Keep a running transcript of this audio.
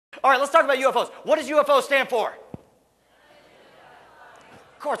All right, let's talk about UFOs. What does UFO stand for?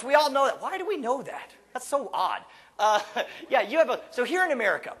 Of course, we all know that. Why do we know that? That's so odd. Yeah, UFO. So here in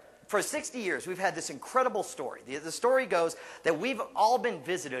America, for 60 years, we've had this incredible story. The story goes that we've all been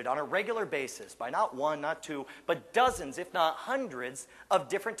visited on a regular basis by not one, not two, but dozens, if not hundreds, of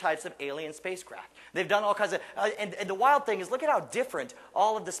different types of alien spacecraft. They've done all kinds of, and the wild thing is, look at how different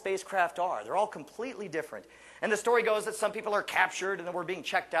all of the spacecraft are. They're all completely different. And the story goes that some people are captured and then we're being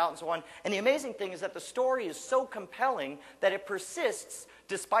checked out and so on. And the amazing thing is that the story is so compelling that it persists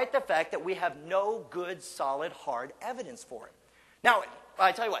despite the fact that we have no good, solid, hard evidence for it. Now,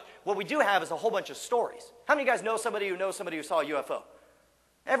 I tell you what we do have is a whole bunch of stories. How many of you guys know somebody who saw a UFO?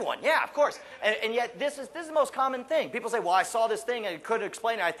 Everyone, yeah, of course. And yet this is the most common thing. People say, well, I saw this thing and I couldn't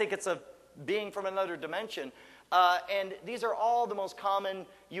explain it. I think it's a being from another dimension. And these are all the most common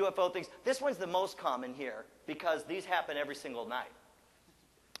UFO things. This one's the most common here because these happen every single night.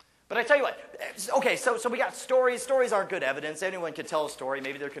 But I tell you what, okay, so we got stories. Stories aren't good evidence. Anyone can tell a story.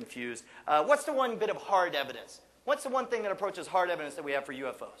 Maybe they're confused. What's the one bit of hard evidence? What's the one thing that approaches hard evidence that we have for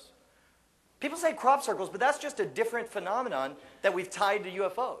UFOs? People say crop circles, but that's just a different phenomenon that we've tied to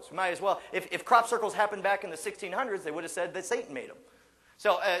UFOs. We might as well, if crop circles happened back in the 1600s, they would have said that Satan made them.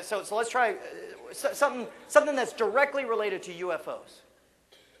 So let's try something that's directly related to UFOs.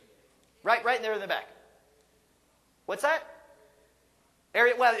 Right there in the back. What's that?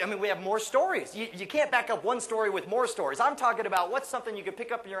 Well, I mean, we have more stories. You can't back up one story with more stories. I'm talking about what's something you could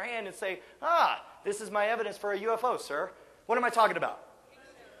pick up in your hand and say, this is my evidence for a UFO, sir. What am I talking about?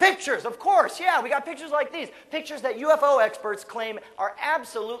 Pictures, of course. Yeah, we got pictures like these. Pictures that UFO experts claim are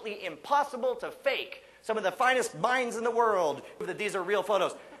absolutely impossible to fake. Some of the finest minds in the world that these are real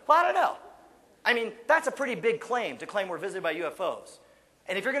photos. Well, I don't know. I mean, that's a pretty big claim to claim we're visited by UFOs.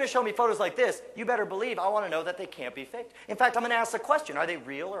 And if you're going to show me photos like this, you better believe I want to know that they can't be faked. In fact, I'm going to ask the question, are they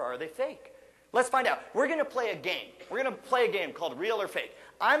real or are they fake? Let's find out. We're going to play a game. We're going to play a game called Real or Fake.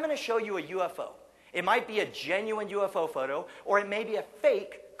 I'm going to show you a UFO. It might be a genuine UFO photo, or it may be a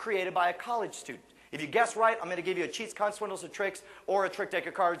fake created by a college student. If you guess right, I'm going to give you a cheats, cons, swindles, or tricks, or a trick deck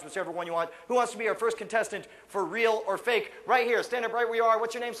of cards, whichever one you want. Who wants to be our first contestant for Real or Fake? Right here. Stand up right where you are.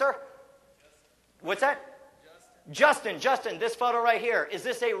 What's your name, sir? Justin. What's that? Justin, this photo right here, is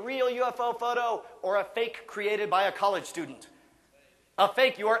this a real UFO photo or a fake created by a college student? A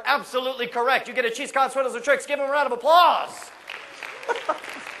fake. You are absolutely correct. You get a cheats, cons, swindles, or tricks. Give him a round of applause.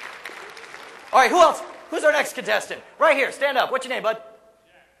 All right, who else? Who's our next contestant? Right here. Stand up. What's your name, bud?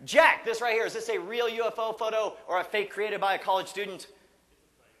 Jack. This right here, is this a real UFO photo or a fake created by a college student?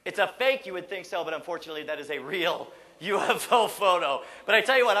 It's a fake. You would think so, but unfortunately that is a real UFO photo. But I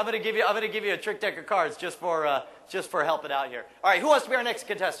tell you what, I'm going to give you a trick deck of cards just for helping out here. All right, who wants to be our next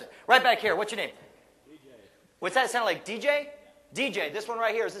contestant? Right back here. What's your name? DJ. What's that sound like? DJ? DJ. This one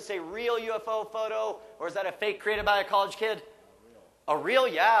right here, is this a real UFO photo or is that a fake created by a college kid? A real?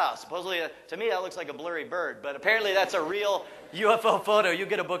 Yeah. Supposedly, to me, that looks like a blurry bird, but apparently that's a real UFO photo. You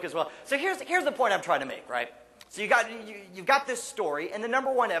get a book as well. So here's the point I'm trying to make, right? So you've got this story, and the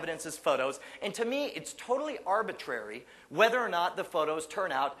number one evidence is photos. And to me, it's totally arbitrary whether or not the photos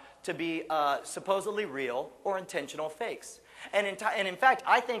turn out to be supposedly real or intentional fakes. And in fact,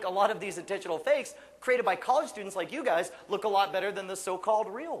 I think a lot of these intentional fakes created by college students like you guys look a lot better than the so-called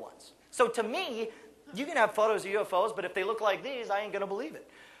real ones. So to me, you can have photos of UFOs, but if they look like these, I ain't going to believe it.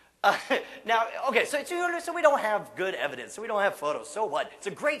 Now, okay, so we don't have good evidence, so we don't have photos. So what? It's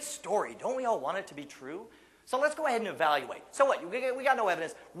a great story. Don't we all want it to be true? So let's go ahead and evaluate. So what? We got no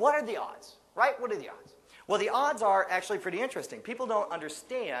evidence. What are the odds, right? What are the odds? Well, the odds are actually pretty interesting. People don't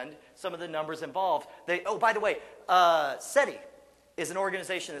understand some of the numbers involved. Oh, by the way, SETI is an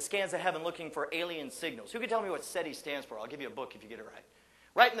organization that scans the heaven looking for alien signals. Who can tell me what SETI stands for? I'll give you a book if you get it right.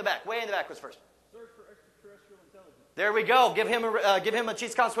 Right in the back. Way in the back was first. Search for extraterrestrial intelligence. There we go. Give him a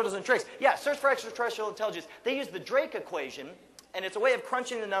cheats, cons, swindles, and tricks. Yeah, search for extraterrestrial intelligence. They use the Drake equation, and it's a way of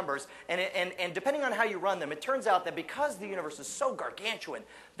crunching the numbers. And depending on how you run them, it turns out that because the universe is so gargantuan,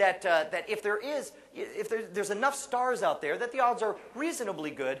 that if there's enough stars out there, that the odds are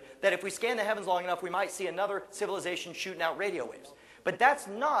reasonably good that if we scan the heavens long enough, we might see another civilization shooting out radio waves. But that's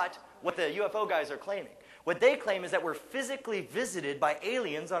not what the UFO guys are claiming. What they claim is that we're physically visited by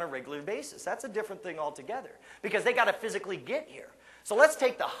aliens on a regular basis. That's a different thing altogether, because they got to physically get here. So let's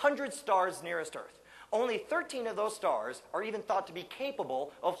take the 100 stars nearest Earth. Only 13 of those stars are even thought to be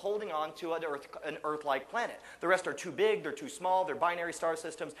capable of holding on to an Earth-like planet. The rest are too big, they're too small, they're binary star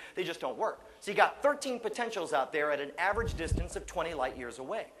systems, they just don't work. So you got 13 potentials out there at an average distance of 20 light years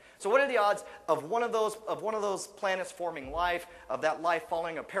away. So what are the odds of one of those planets forming life, of that life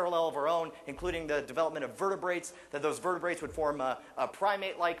following a parallel of our own, including the development of vertebrates, that those vertebrates would form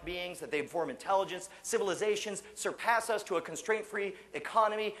primate-like beings, that they'd form intelligence, civilizations, surpass us to a constraint-free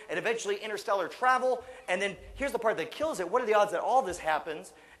economy, and eventually interstellar travel? And then here's the part that kills it. What are the odds that all this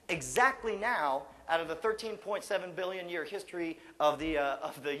happens exactly now out of the 13.7 billion year history of the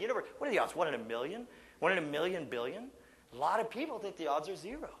universe? What are the odds? 1 in a million? 1 in a million billion? A lot of people think the odds are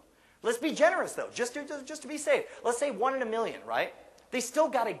 0. Let's be generous, though, just to be safe. Let's say 1 in a million, right? They still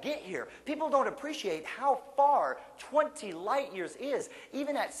got to get here. People don't appreciate how far 20 light years is.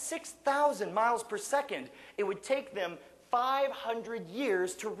 Even at 6,000 miles per second, it would take them 500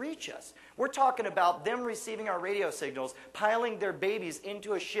 years to reach us. We're talking about them receiving our radio signals, piling their babies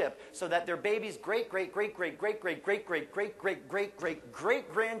into a ship so that their babies'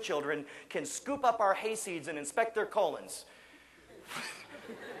 great-great-great-great-great-great-great-great-great-great-grandchildren can scoop up our hayseeds and inspect their colons.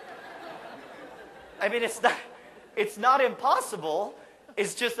 I mean, it's not impossible.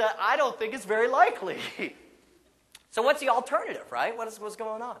 It's just that I don't think it's very likely. So what's the alternative, right? What's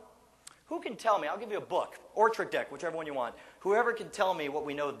going on? Who can tell me? I'll give you a book or trick deck, whichever one you want. Whoever can tell me what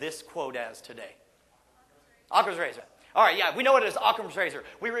we know this quote as today. Occam's razor. All right, yeah, we know it as Occam's razor.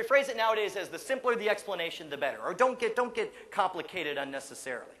 We rephrase it nowadays as the simpler the explanation, the better. Or don't get complicated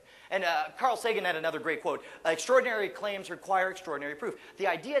unnecessarily. And Carl Sagan had another great quote. Extraordinary claims require extraordinary proof. The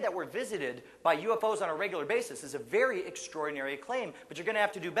idea that we're visited by UFOs on a regular basis is a very extraordinary claim, but you're going to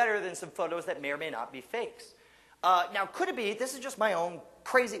have to do better than some photos that may or may not be fakes. Now, could it be, this is just my own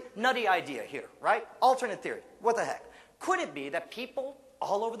crazy, nutty idea here, right? Alternate theory. What the heck? Could it be that people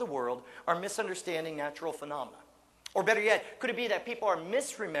all over the world are misunderstanding natural phenomena? Or better yet, could it be that people are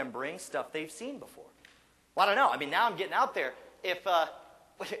misremembering stuff they've seen before? Well, I don't know. I mean, now I'm getting out there.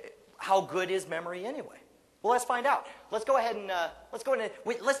 How good is memory anyway? Well, let's find out. Let's go ahead and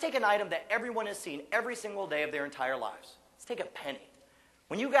let's take an item that everyone has seen every single day of their entire lives. Let's take a penny.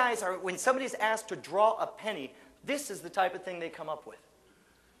 When somebody's asked to draw a penny, this is the type of thing they come up with.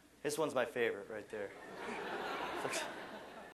 This one's my favorite right there.